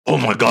Oh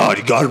my god,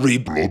 you gotta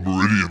read Blood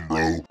Meridian,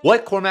 bro.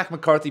 What Cormac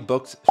McCarthy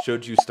books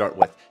should you start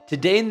with?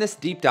 Today in this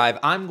deep dive,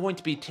 I'm going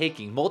to be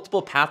taking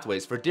multiple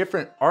pathways for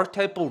different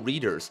archetypal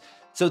readers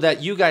so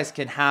that you guys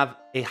can have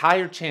a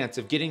higher chance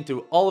of getting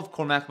through all of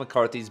Cormac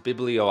McCarthy's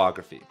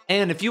bibliography.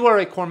 And if you are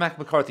a Cormac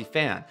McCarthy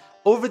fan,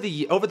 over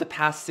the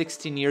past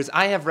 16 years,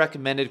 I have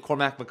recommended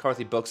Cormac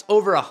McCarthy books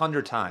over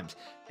 100 times.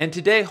 And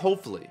today,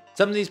 hopefully,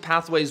 some of these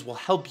pathways will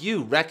help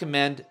you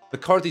recommend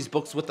McCarthy's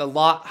books with a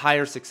lot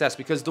higher success,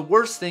 because the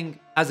worst thing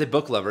as a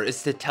book lover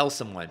is to tell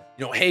someone,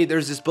 hey,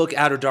 there's this book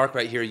Outer Dark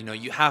right here,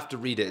 you have to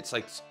read it. It's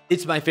like,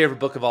 it's my favorite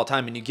book of all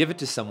time, and you give it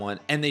to someone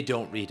and they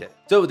don't read it.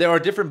 So there are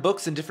different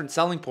books and different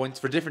selling points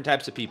for different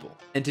types of people.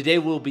 And today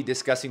we'll be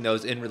discussing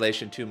those in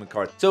relation to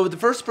McCarthy. So the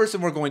first person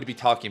we're going to be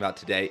talking about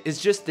today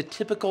is just the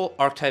typical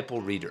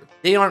archetypal reader.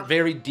 They aren't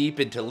very deep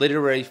into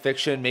literary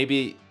fiction.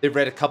 Maybe they've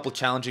read a couple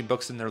challenging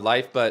books in their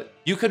life, but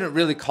you couldn't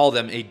really call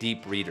them a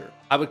deep reader.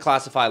 I would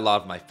classify a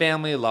lot of my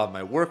family, a lot of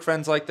my work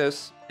friends like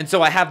this. And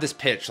so I have this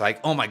pitch like,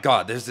 oh my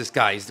God, there's this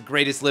guy, he's the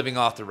greatest living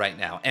author right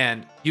now,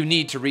 and you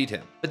need to read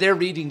him. But they're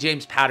reading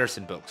James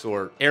Patterson books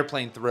or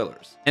airplane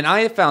thrillers. And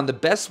I have found the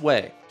best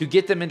way to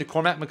get them into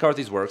Cormac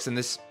McCarthy's works, and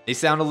this may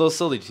sound a little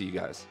silly to you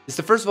guys, is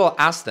to first of all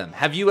ask them,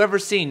 have you ever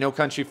seen No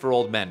Country for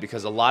Old Men?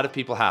 Because a lot of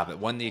people have. It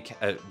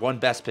won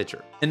Best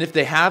Picture. And if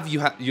they have,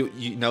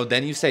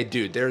 then you say,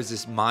 dude, there is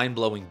this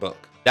mind-blowing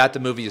book that the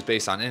movie is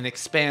based on, and it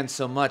expands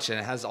so much, and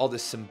it has all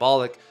this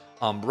symbolic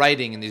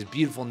writing and these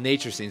beautiful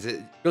nature scenes.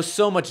 It goes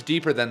so much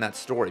deeper than that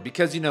story,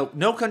 because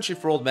No Country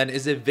for Old Men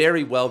is a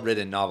very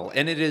well-written novel,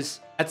 and it is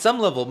at some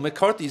level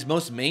McCarthy's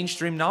most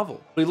mainstream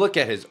novel. We look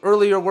at his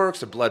earlier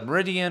works, or Blood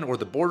Meridian, or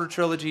the Border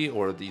Trilogy,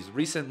 or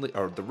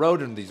The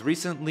Road, and these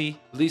recently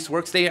released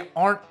works, they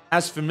aren't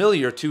as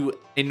familiar to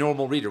a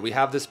normal reader. We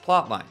have this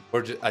plot line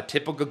where a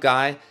typical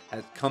guy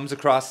comes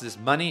across this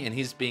money and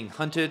he's being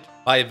hunted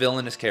by a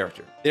villainous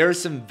character. There is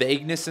some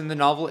vagueness in the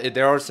novel.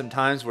 There are some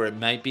times where it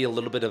might be a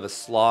little bit of a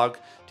slog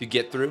to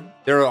get through.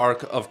 There are,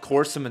 of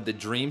course, some of the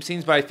dream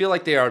scenes, but I feel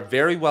like they are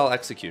very well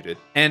executed.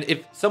 And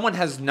if someone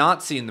has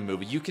not seen the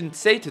movie, you can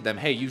say to them,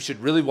 hey, you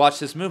should really watch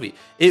this movie.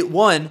 It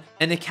won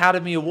an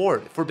Academy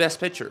Award for Best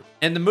Picture.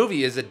 And the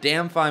movie is a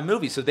damn fine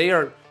movie. So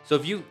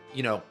if you,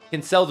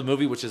 can sell the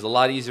movie, which is a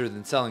lot easier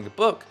than selling a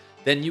book,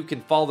 then you can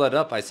follow that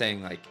up by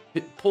saying, like,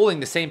 pulling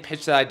the same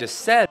pitch that I just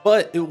said,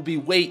 but it will be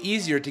way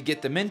easier to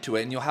get them into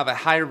it, and you'll have a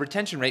higher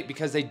retention rate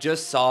because they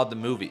just saw the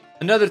movie.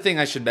 Another thing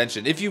I should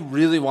mention, if you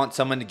really want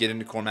someone to get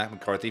into Cormac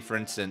McCarthy, for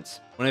instance,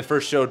 when I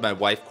first showed my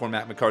wife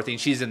Cormac McCarthy,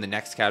 and she's in the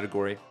next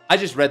category, I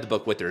just read the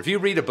book with her. If you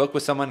read a book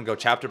with someone and go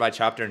chapter by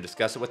chapter and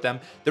discuss it with them,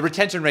 the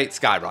retention rate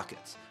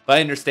skyrockets. But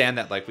I understand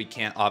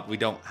that we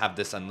don't have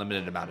this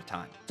unlimited amount of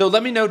time. So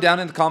let me know down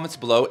in the comments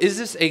below, is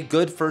this a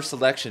good first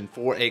selection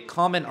for a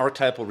common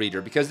archetypal reader?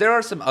 Because there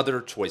are some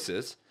other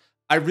choices.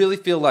 I really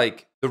feel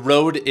like The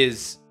Road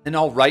is an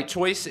all right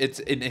choice. It's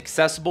an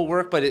accessible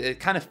work, but it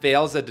kind of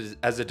fails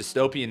as a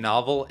dystopian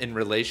novel in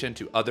relation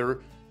to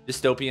other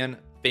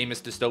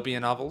famous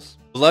dystopian novels.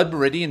 Blood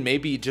Meridian may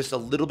be just a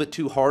little bit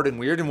too hard and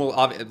weird, and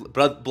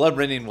Blood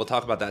Meridian, we'll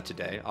talk about that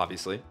today,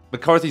 obviously.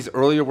 McCarthy's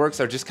earlier works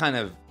are just kind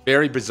of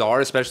very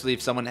bizarre, especially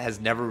if someone has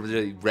never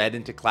really read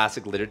into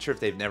classic literature, if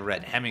they've never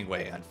read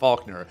Hemingway and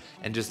Faulkner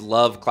and just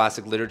love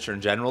classic literature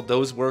in general.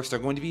 Those works are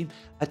going to be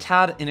a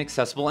tad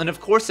inaccessible. And of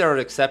course there are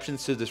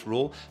exceptions to this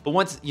rule, but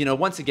once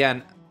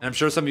again, and I'm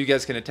sure some of you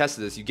guys can attest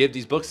to this, you give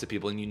these books to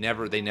people and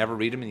they never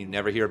read them, and you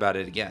never hear about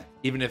it again,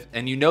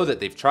 and you know that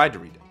they've tried to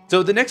read it.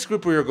 So the next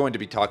group we are going to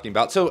be talking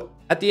about, so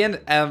at the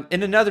end,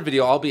 in another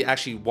video, I'll be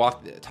actually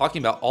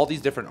talking about all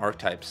these different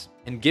archetypes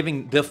and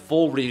giving the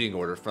full reading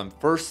order from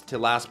first to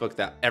last book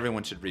that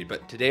everyone should read.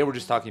 But today we're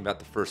just talking about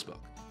the first book.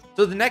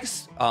 So the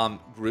next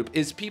group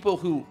is people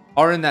who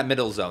are in that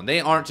middle zone.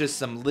 They aren't just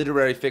some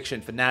literary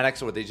fiction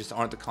fanatics, or they just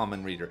aren't the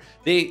common reader.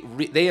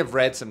 They have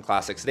read some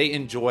classics. They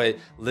enjoy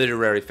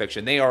literary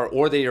fiction.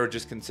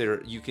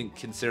 You can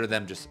consider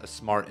them just a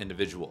smart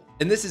individual.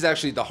 And this is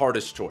actually the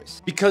hardest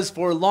choice, because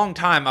for a long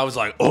time I was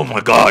like, oh my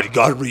God, you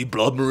gotta read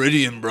Blood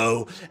Meridian,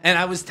 bro. And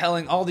I was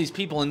telling all these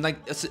people, and like,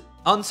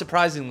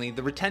 unsurprisingly,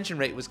 the retention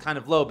rate was kind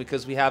of low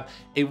because we have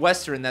a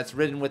Western that's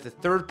written with a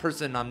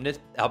third-person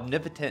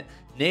omnipotent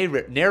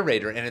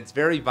narrator, and it's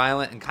very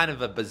violent and kind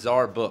of a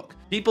bizarre book.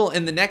 People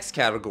in the next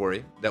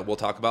category that we'll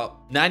talk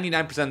about,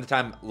 99% of the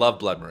time, love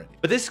Blood Meridian.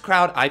 But this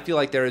crowd, I feel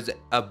like there is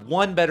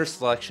one better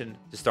selection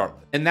to start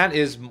with, and that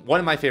is one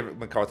of my favorite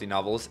McCarthy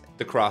novels,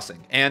 The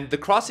Crossing. And The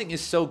Crossing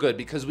is so good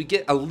because we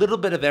get a little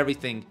bit of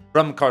everything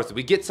from McCarthy.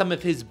 We get some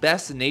of his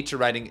best nature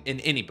writing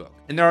in any book.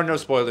 And there are no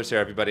spoilers here,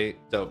 everybody,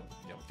 so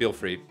feel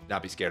free,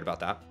 not be scared about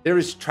that. There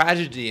is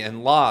tragedy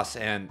and loss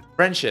and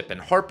friendship and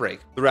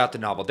heartbreak throughout the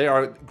novel. There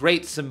are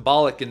great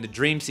symbolic in the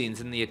dream scenes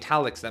and the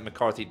italics that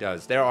McCarthy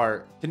does. There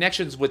are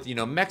connections with,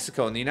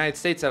 Mexico and the United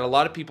States that a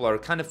lot of people are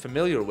kind of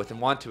familiar with and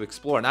want to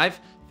explore. And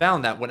I've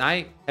found that when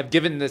I have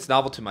given this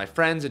novel to my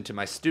friends and to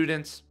my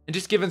students, and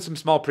just given some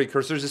small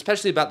precursors,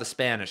 especially about the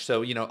Spanish.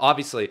 So,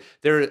 obviously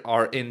there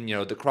are in,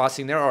 The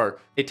Crossing, there are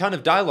a ton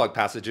of dialogue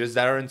passages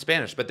that are in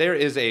Spanish, but there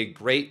is a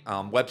great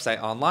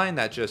website online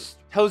that just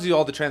tells you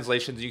all the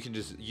translations. You can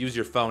just use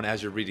your phone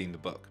as you're reading the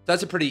book. So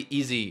that's a pretty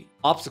easy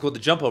obstacle to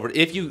jump over.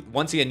 If you,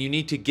 once again, you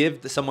need to give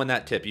someone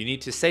that tip. You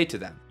need to say to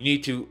them, you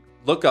need to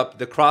look up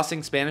the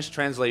Crossing Spanish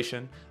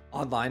translation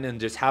online and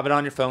just have it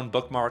on your phone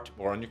bookmarked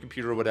or on your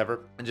computer or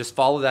whatever, and just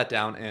follow that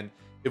down, and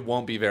it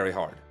won't be very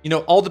hard.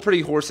 All the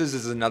Pretty Horses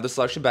is another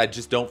selection, but I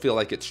just don't feel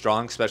like it's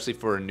strong, especially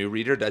for a new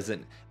reader.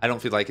 I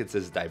don't feel like it's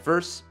as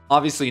diverse.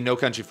 Obviously, No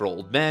Country for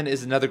Old Men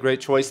is another great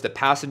choice. The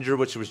Passenger,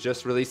 which was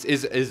just released,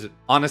 is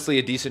honestly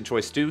a decent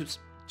choice too.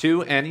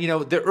 And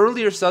the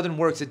earlier Southern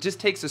works, it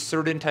just takes a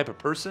certain type of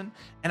person,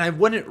 and I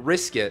wouldn't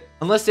risk it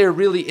unless they're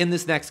really in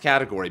this next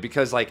category,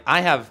 because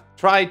I have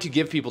tried to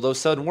give people those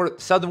Southern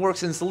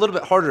works, and it's a little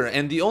bit harder.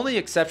 And the only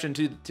exception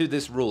to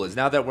this rule is,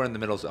 now that we're in the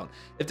middle zone,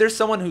 if there's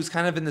someone who's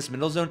kind of in this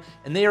middle zone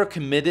and they are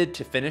committed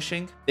to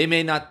finishing, they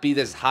may not be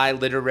this high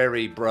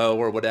literary bro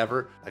or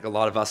whatever, like a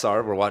lot of us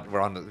are.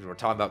 We're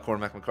talking about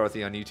Cormac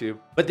McCarthy on YouTube,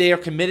 but they are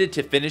committed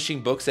to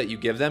finishing books that you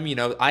give them.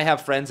 I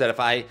have friends that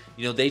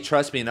if they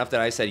trust me enough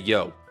that I said,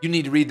 yo, you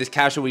need to read this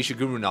Kashawisha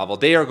Guru novel,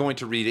 they are going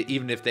to read it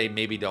even if they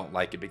maybe don't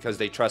like it, because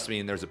they trust me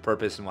and there's a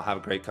purpose, and we'll have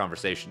a great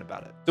conversation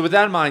about it. So with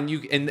that in mind,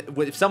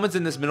 if someone's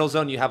in this middle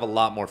zone, you have a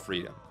lot more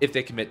freedom if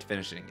they commit to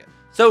finishing it.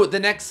 So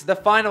the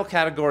final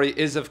category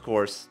is, of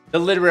course, the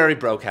literary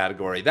bro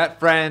category. That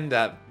friend,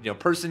 that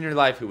person in your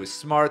life who is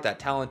smart, that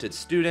talented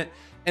student.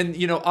 And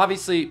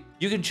obviously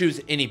you can choose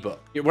any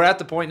book. We're at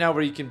the point now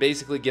where you can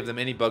basically give them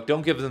any book.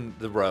 Don't give them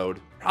The Road.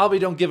 Probably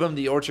don't give them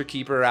The Orchard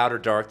Keeper or Outer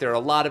Dark. There are a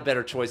lot of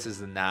better choices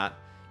than that.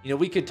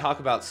 We could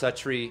talk about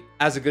Suttree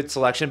as a good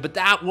selection, but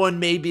that one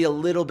may be a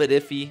little bit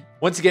iffy.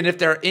 Once again, if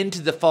they're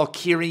into the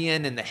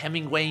Falkirian and the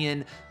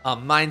Hemingwayan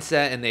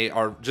mindset, and they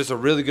are just a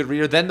really good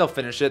reader, then they'll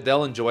finish it.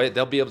 They'll enjoy it.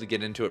 They'll be able to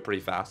get into it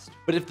pretty fast.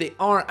 But if they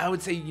aren't, I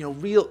would say,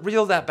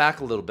 reel that back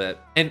a little bit,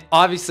 and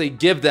obviously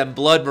give them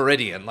Blood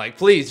Meridian.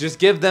 Please just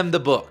give them the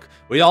book.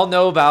 We all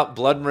know about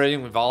Blood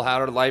Meridian. We've all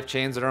had our life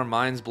changed and our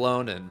minds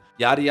blown and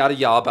yada, yada,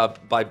 yada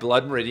by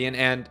Blood Meridian.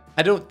 And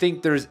I don't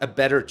think there's a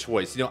better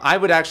choice. I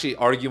would actually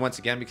argue, once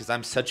again, because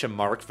I'm such a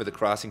mark for the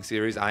Crossing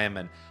series.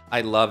 I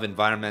love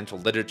environmental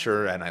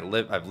literature, and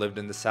I've lived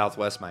in the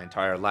Southwest my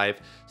entire life.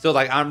 So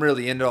I'm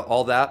really into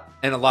all that.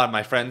 And a lot of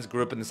my friends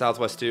grew up in the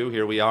Southwest too.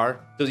 Here we are.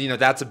 So,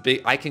 that's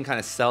I can kind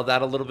of sell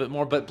that a little bit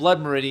more. But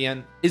Blood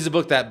Meridian is a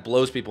book that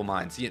blows people's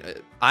minds.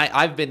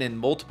 I've been in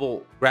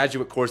multiple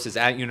graduate courses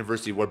at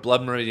university where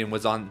Blood Meridian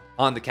was on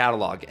the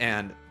catalog,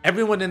 and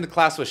everyone in the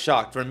class was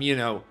shocked, from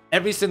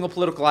every single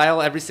political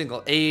aisle, every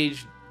single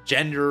age,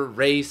 gender,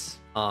 race,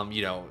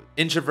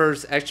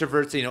 introverts,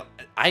 extroverts.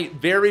 I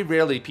very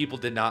rarely people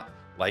did not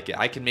like it.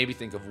 I can maybe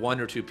think of one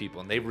or two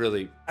people, and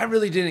I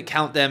really didn't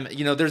count them.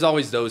 There's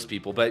always those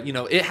people, but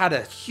it had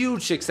a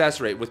huge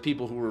success rate with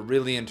people who were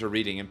really into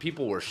reading, and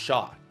people were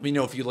shocked.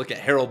 If you look at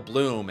Harold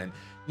Bloom, and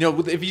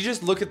if you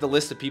just look at the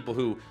list of people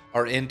who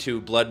are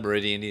into Blood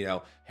Meridian,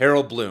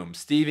 Harold Bloom,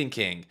 Stephen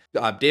King,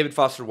 David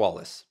Foster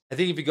Wallace. I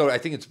think if you go, I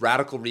think it's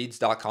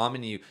radicalreads.com,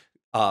 and you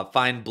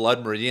find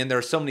Blood Meridian, there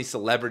are so many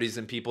celebrities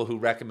and people who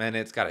recommend it.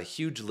 It's got a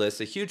huge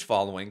list, a huge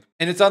following,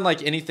 and it's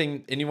unlike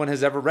anything anyone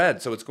has ever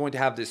read. So it's going to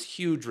have this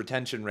huge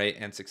retention rate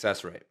and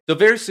success rate. So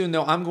very soon,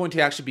 though, I'm going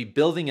to actually be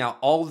building out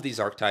all of these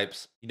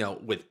archetypes,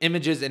 with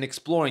images, and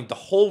exploring the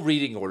whole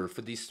reading order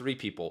for these three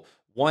people.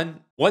 1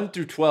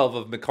 through 12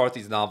 of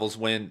McCarthy's novels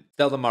when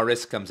Stella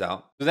Maris comes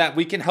out, so that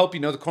we can help,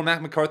 the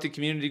Cormac McCarthy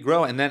community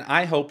grow. And then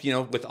I hope,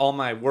 with all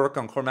my work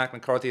on Cormac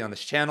McCarthy on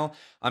this channel,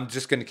 I'm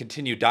just going to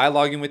continue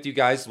dialoguing with you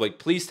guys.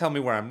 Please tell me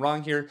where I'm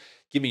wrong here.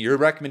 Give me your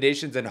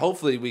recommendations, and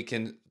hopefully we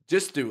can,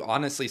 just through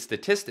honestly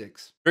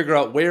statistics, figure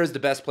out where is the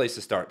best place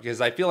to start,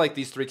 because I feel like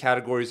these three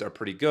categories are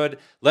pretty good.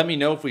 Let me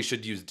know if we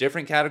should use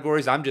different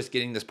categories. I'm just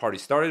getting this party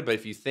started, but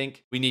if you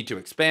think we need to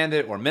expand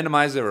it or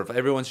minimize it, or if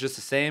everyone's just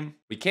the same,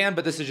 we can.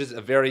 But this is just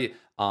a very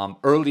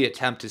early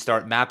attempt to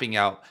start mapping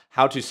out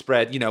how to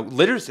spread,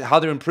 literacy, how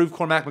to improve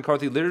Cormac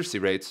McCarthy literacy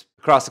rates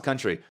across the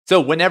country.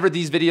 So whenever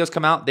these videos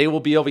come out, they will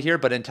be over here.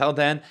 But until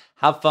then,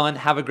 have fun,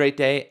 have a great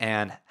day,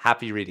 and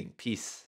happy reading. Peace.